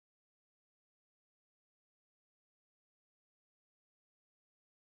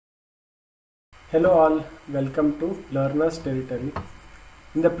Hello all, welcome to Learner's Territory.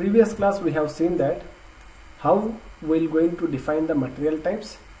 In the previous class we have seen that how we are going to define the material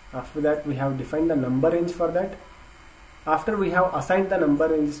types. After that we have defined the number range for that. After we have assigned the number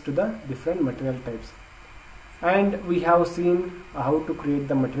ranges to the different material types. And we have seen how to create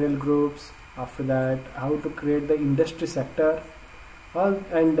the material groups. After that how to create the industry sector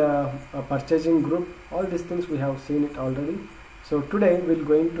and a purchasing group. All these things we have seen it already. So today we are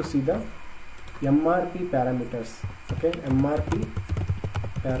going to see the MRP parameters. Okay, MRP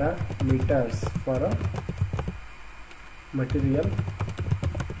parameters for a material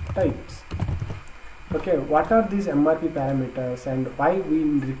types. Okay, what are these MRP parameters and why we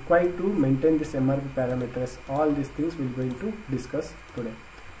require to maintain this MRP parameters? All these things we are going to discuss today.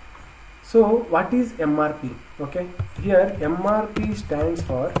 So what is MRP? Okay, here MRP stands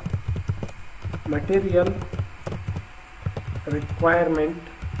for Material Requirement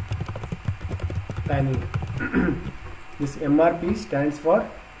Planning. This MRP stands for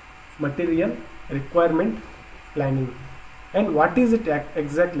Material Requirement Planning. And what is it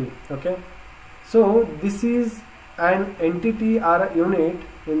exactly? Okay, so this is an entity or a unit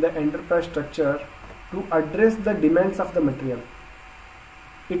in the enterprise structure to address the demands of the material.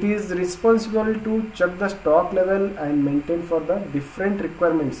 It is responsible to check the stock level and maintain for the different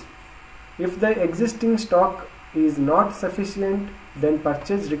requirements. If the existing stock is not sufficient, then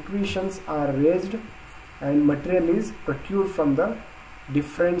purchase requisitions are raised and material is procured from the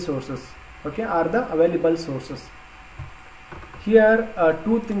different sources, okay, are the available sources. Here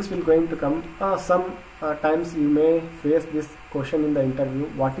two things will going to come. Some times you may face this question in the interview: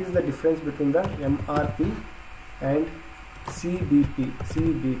 what is the difference between the MRP and CBP?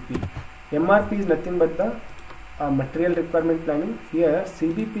 MRP is nothing but the material requirement planning. Here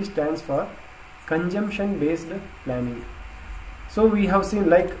CBP stands for consumption based planning. So we have seen,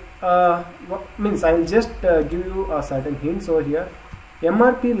 like means I will just give you a certain hints over here.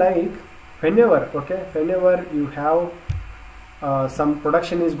 MRP, like whenever you have some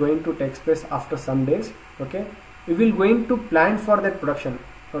production is going to take place after some days, okay, we will going to plan for that production.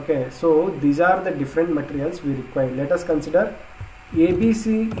 Okay, so these are the different materials we require. Let us consider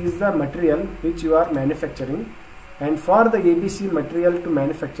ABC is the material which you are manufacturing, and for the ABC material to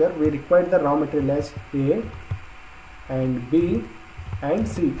manufacture we require the raw material as A and B and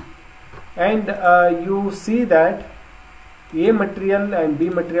C, and you see that A material and B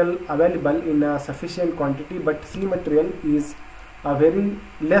material available in a sufficient quantity, but C material is a very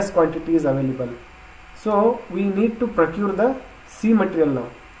less quantity is available. So we need to procure the C material now,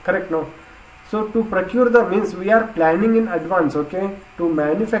 correct? Now, so to procure the means we are planning in advance, okay, to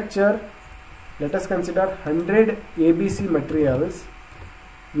manufacture. Let us consider 100 ABC materials.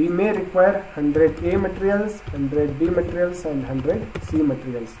 We may require 100 A materials, 100 B materials and 100 C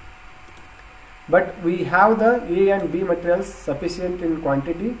materials. But we have the A and B materials sufficient in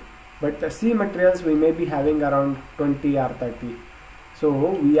quantity, but the C materials we may be having around 20 or 30. So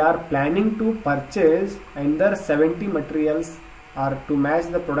we are planning to purchase either 70 materials, or to match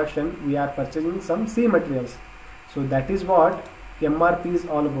the production we are purchasing some C materials. So that is what MRP is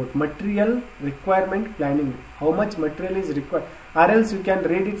all about, material requirement planning. How much material is required, or else you can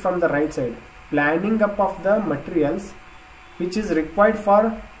read it from the right side. Planning up of the materials which is required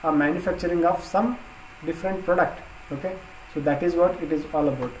for a manufacturing of some different product. Okay, so that is what it is all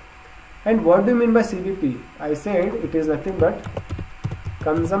about. And what do you mean by CBP? I said it is nothing but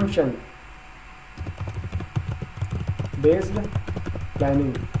consumption based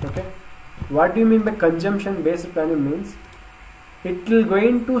planning. Okay, what do you mean by consumption based planning? Means it will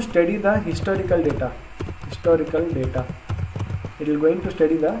going to study the historical data. It will going to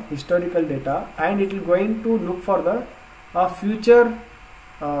study the historical data, and it will going to look for the future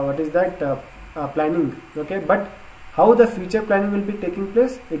planning. Okay, but how the future planning will be taking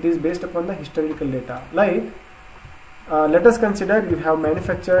place, it is based upon the historical data. Like let us consider you have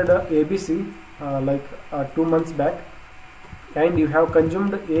manufactured ABC 2 months back, and you have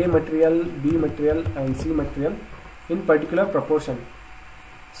consumed A material, B material and C material in particular proportion.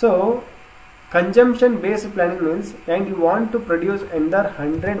 So consumption based planning means, and you want to produce either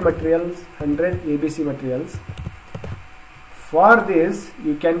 100 materials, 100 ABC materials. For this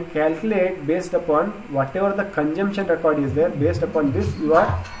you can calculate based upon whatever the consumption record is there. Based upon this you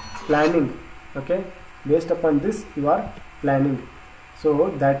are planning. Okay, based upon this you are planning.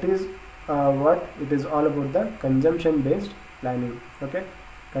 So that is what it is all about, the consumption based planning. Okay,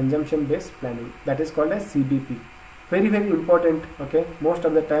 consumption based planning, that is called as CBP. Very important. Okay, most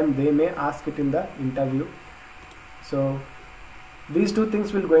of the time they may ask it in the interview. So these two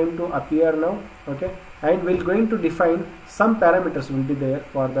things will going to appear now. Okay, and we're going to define some parameters will be there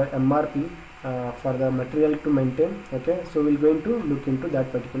for the MRP for the material to maintain. Okay, so we're going to look into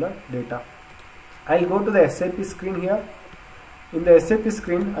that particular data. I'll go to the SAP screen here. In the SAP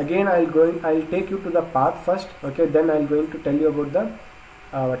screen again I'll take you to the path first. Okay, then I'll going to tell you about the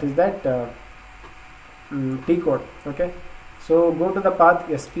what is that T code. Okay, so go to the path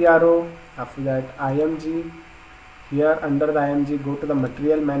SPRO, after that IMG. Here under the IMG go to the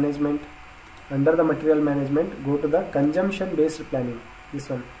material management. Under the material management go to the consumption based planning, this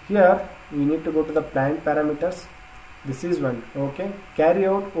one. Here we need to go to the plant parameters, this is one. Okay, carry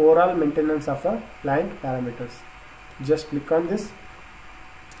out overall maintenance of a plant parameters, just click on this.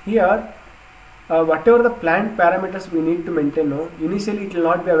 Here whatever the plant parameters we need to maintain, no, initially it will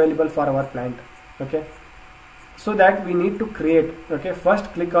not be available for our plant. Okay, so that we need to create. Okay,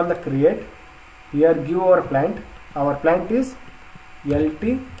 first click on the create. Here give our plant. Our plant is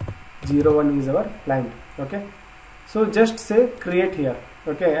LT01 is our plant. Okay, so just say create here.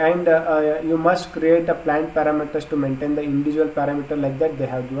 Okay, and you must create a plant parameters to maintain the individual parameter, like that they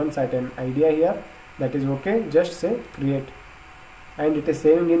have given certain idea here. That is okay, just say create, and it is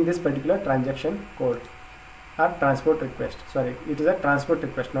saving in this particular transaction code or transport request. Sorry, it is a transport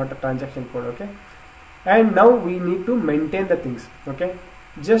request, not a transaction code. Okay, and now we need to maintain the things. Okay,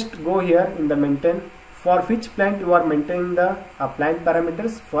 just go here in the maintain. For which plant you are maintaining the plant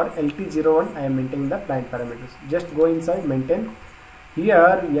parameters? For LT01 I am maintaining the plant parameters. Just go inside maintain.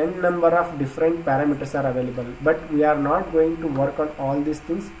 Here n number of different parameters are available, but we are not going to work on all these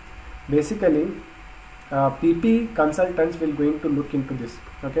things. Basically PP consultants will going to look into this.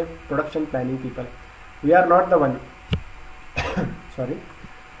 Okay, production planning people, we are not the one. Sorry.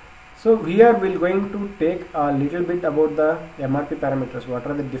 So here we're going to take a little bit about the MRP parameters. What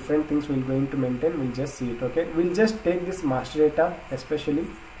are the different things we're going to maintain? We'll just see it. Okay, we'll just take this master data especially.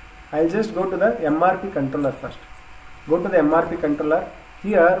 I'll just go to the MRP controller first. Go to the MRP controller.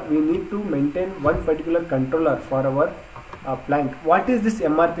 Here we need to maintain one particular controller for our plant. What is this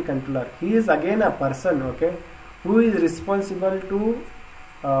MRP controller? He is again a person, okay, who is responsible to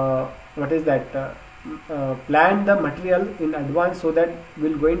what is that plan the material in advance, so that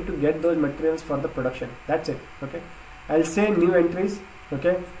we're going to get those materials for the production. That's it. Okay, I'll say new entries.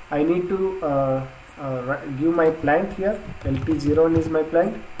 Okay, I need to give my plant here. LT01 is my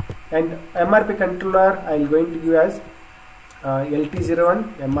plant, and MRP controller I'll going to give as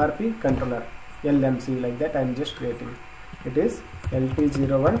LT01 MRP controller, LMC, like that I'm just creating. It is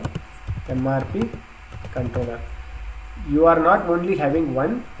LT01 MRP controller. You are not only having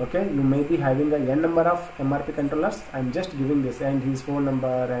one. Okay, you may be having a n number of MRP controllers. I'm just giving this, and his phone number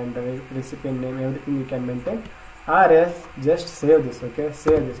and recipient name, everything you can maintain, or else just save this. Okay,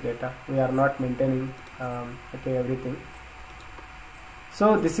 save this data. We are not maintaining okay, everything.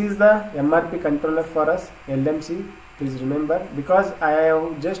 So this is the MRP controller for us, LMC. Please remember, because I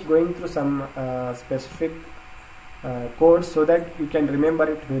am just going through some specific codes, so that you can remember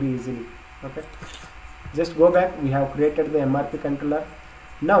it very easily. Okay, just go back. We have created the MRP controller.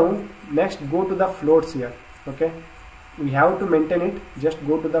 Now next go to the floats here. Okay, we have to maintain it. Just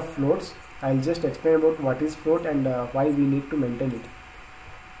go to the floats. I'll just explain about what is float and why we need to maintain it.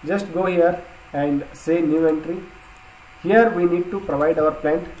 Just go here and say new entry. Here we need to provide our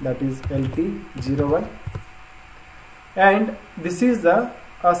plant, that is LT01, and this is the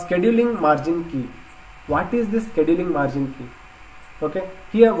scheduling margin key. What is this scheduling margin key? Okay,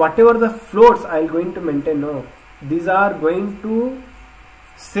 here whatever the floats I am going to maintain, no, these are going to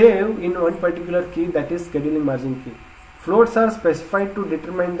save in one particular key, that is scheduling margin key. Floats are specified to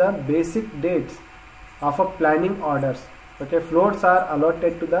determine the basic dates of a planning orders. Okay, floats are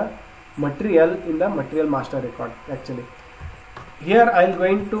allotted to the material in the material master record. Actually, here I am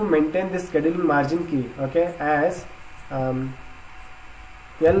going to maintain this scheduling margin key, okay, as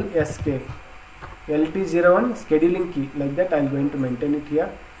LSK, LT01 scheduling key, like that I am going to maintain it here.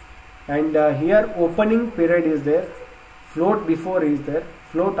 And here opening period is there, float before is there,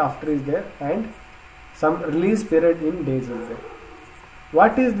 float after is there, and some release period in days is there.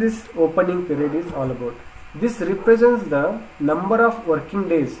 What is this opening period is all about? This represents the number of working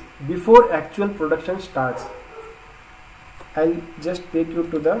days before actual production starts. I'll just take you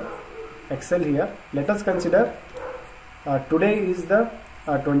to the Excel here. Let us consider today is the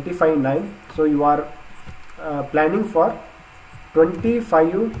 25/9, so you are planning for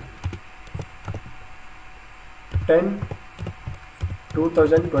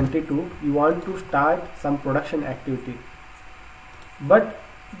 25/10/2022. you want to start some production activity, but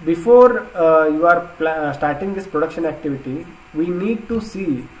before you are starting this production activity, we need to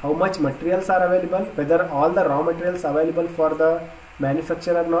see how much materials are available, whether all the raw materials available for the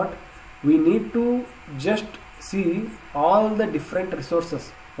manufacture or not. We need to just see all the different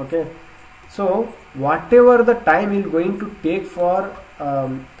resources. Okay, So whatever the time is going to take for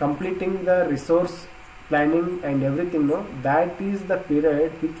completing the resource planning and everything, no, that is the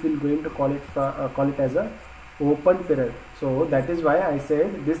period which we're going to call it as a open period. So that is why I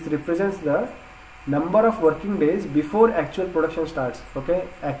said this represents the number of working days before actual production starts. Okay,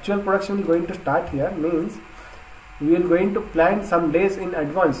 actual production is going to start here, means we are going to plan some days in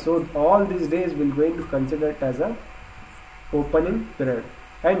advance. So all these days we are going to consider it as a opening period,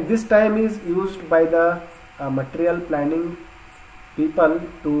 and this time is used by the material planning people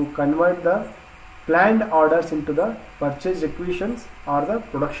to convert the planned orders into the purchase requisitions or the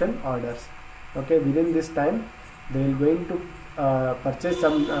production orders. Okay, within this time they are going to purchase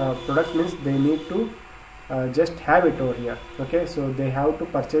some products, means they need to just have it over here. Okay, so they have to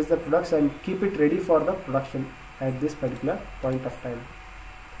purchase the products and keep it ready for the production at this particular point of time.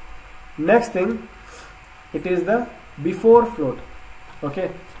 Next thing, it is the before float.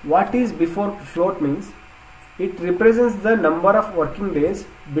 Okay, what is before float means? It represents the number of working days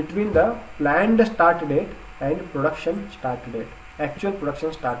between the planned start date and production start date, actual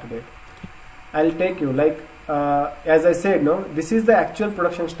production start date. I'll take you like as I said, no, this is the actual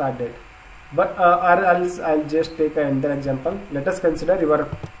production start date, but or else I'll just take another example. Let us consider your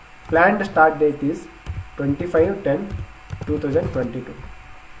planned start date is 25/10/2022,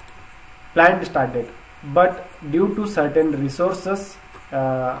 planned start date, but due to certain resources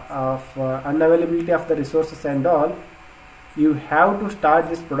of unavailability of the resources and all, you have to start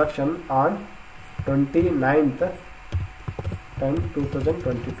this production on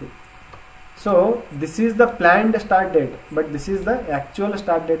 29/10/2022. So this is the planned start date, but this is the actual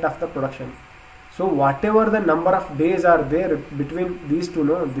start date of the production. So whatever the number of days are there between these two,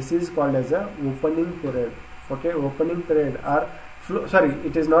 no, this is called as a opening period. Okay, opening period, or sorry,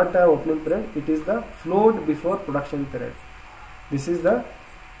 it is not the opening period, it is the float before production period. This is the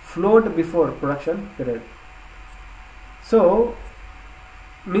float before production period. So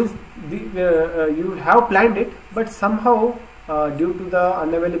means you have planned it, but somehow due to the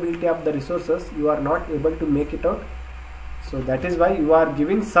unavailability of the resources you are not able to make it out. So that is why you are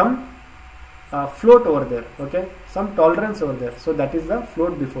giving some float over there. Okay, some tolerance over there. So that is the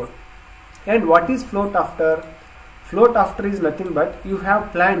float before. And what is float after? Float after is nothing but you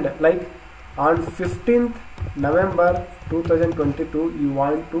have planned, like on 15th November 2022 you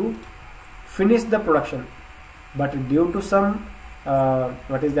want to finish the production, but due to some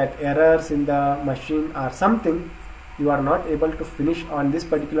errors in the machine or something, you are not able to finish on this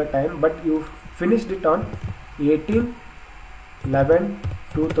particular time, but you finished it on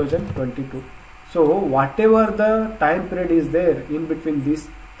 18/11/2022. So whatever the time period is there in between these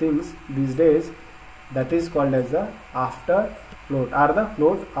things, these days, that is called as the after float or the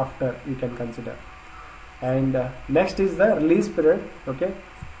float after, you can consider. And next is the release period. Okay,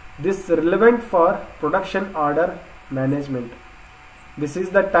 this is relevant for production order management. This is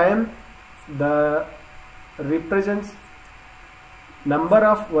the time the represents number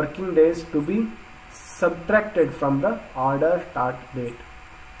of working days to be subtracted from the order start date,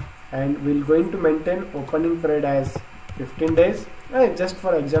 and we're going to maintain opening period as 15 days, just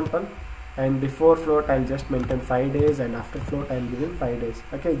for example, and before float I'll just maintain 5 days, and after float I'm giving 5 days.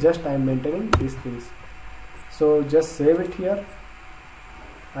 Okay, just I'm maintaining these things. So just save it here.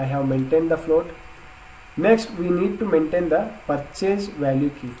 I have maintained the float. Next we need to maintain the purchase value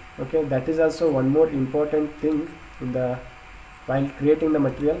key. Okay, that is also one more important thing in the while creating the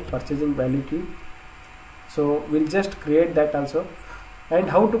material, purchasing value key. So we'll just create that also. And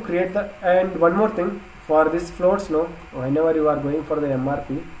how to create the, and one more thing for this floats, no, whenever you are going for the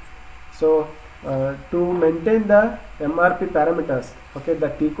MRP, so to maintain the MRP parameters, okay, the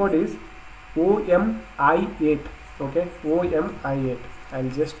T code is OMI8. Okay, OMI8.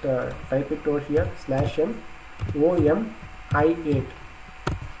 I'll just type it over here /n OMI8.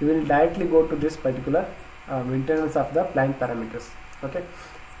 You will directly go to this particular maintenance of the plant parameters. Okay,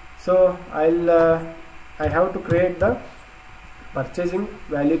 so I have to create the purchasing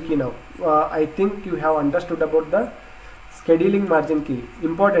value key now. I think you have understood about the scheduling margin key,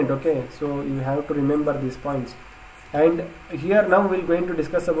 important. Okay, so you have to remember these points. And here now we're going to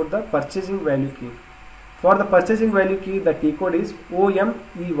discuss about the purchasing value key. For the purchasing value key, the T code is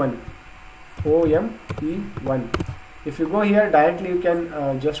OME1. OME1. If you go here directly, you can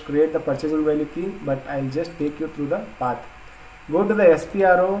just create the purchasing value key, but I'll just take you through the path. Go to the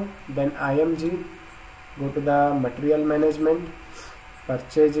SPRO, then IMG, go to the material management,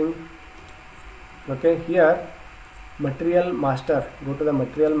 purchasing. Okay, here material master, go to the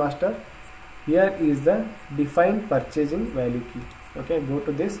material master. Here is the define purchasing value key. Okay, go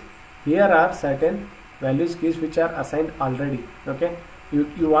to this. Here are certain values keys which are assigned already. Okay,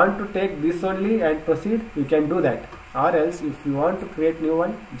 you want to take this only and proceed, you can do that, or else if you want to create new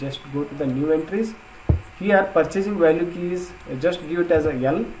one, just go to the new entries. Here purchasing value key is just give it as a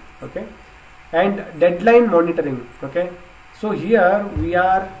L, okay, and deadline monitoring, okay. So here we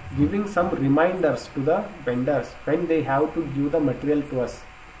are giving some reminders to the vendors when they have to give the material to us.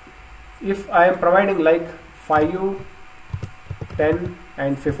 If I am providing like 5, 10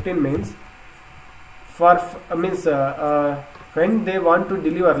 and 15 means for when they want to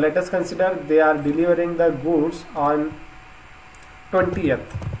deliver, let us consider they are delivering the goods on 20th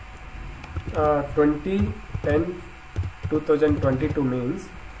 20/10/2022 means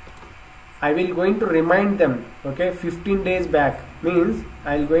I will going to remind them, okay, 15 days back means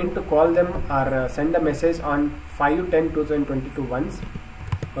I will going to call them or send a message on 5/10/2022 once,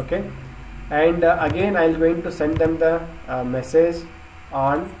 okay, and again I will going to send them the message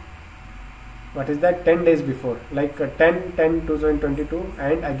on what is that 10 days before, like 10/10/2022,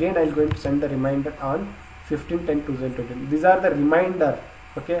 and again I will going to send the reminder on 15/10/2022. These are the reminder,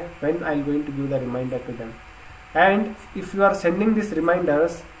 okay, when I am going to give the reminder to them. And if you are sending these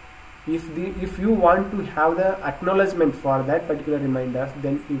reminders, if you want to have the acknowledgement for that particular reminder,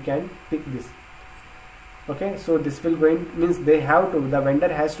 then you can pick this, okay. So this will going means the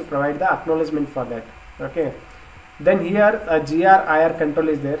vendor has to provide the acknowledgement for that, okay. Then here a GR/IR control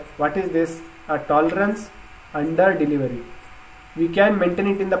is there. What is this? A tolerance under delivery. We can maintain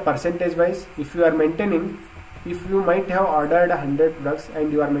it in the percentage wise. If you are maintaining, if you might have ordered 100 products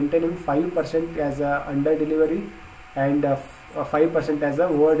and you are maintaining 5% as a under delivery and 5% as a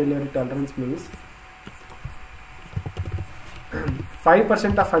over delivery tolerance, means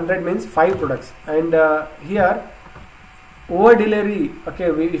 5% of 100 means 5 products, and here over delivery, okay,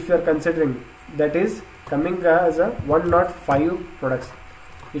 if you are considering, that is coming as a 105 products.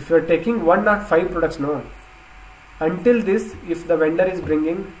 If you are taking 105 products, no, until this, if the vendor is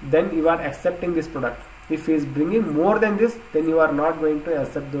bringing, then you are accepting this product. If he is bringing more than this, then you are not going to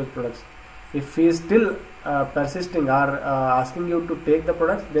accept those products. If he is still persisting or asking you to take the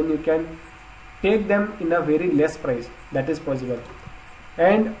products, then you can take them in a very less price. That is possible.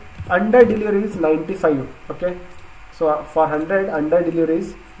 And under delivery is 95, okay. So for 100, under delivery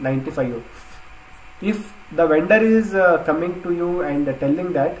is 95. If the vendor is coming to you and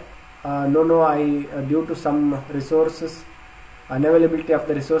telling that no, I due to some resources, unavailability of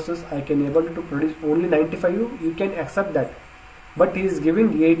the resources, I can able to produce only 95, you can accept that. But he is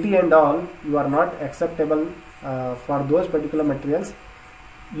giving 80 and all, you are not acceptable for those particular materials.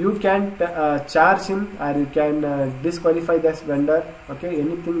 You can charge him, or you can disqualify this vendor, okay.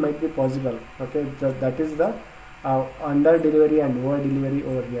 Anything might be possible, okay. That is the under delivery and over delivery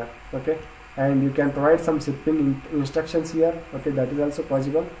over here, okay. And you can provide some shipping instructions here, okay. That is also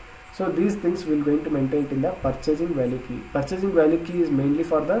possible. So these things will going to maintain it in the purchasing value key. Purchasing value key is mainly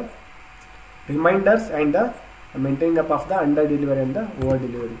for the reminders and the maintaining up of the under delivery and the over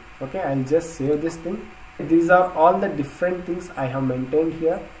delivery, okay. I'll just save this thing. These are all the different things I have maintained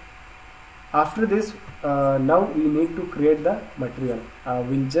here. After this, now we need to create the material.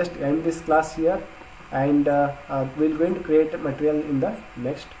 We'll just end this class here, and we're going to create a material in the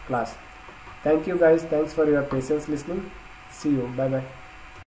next class. Thank you guys. Thanks for your patience listening. See you. Bye bye.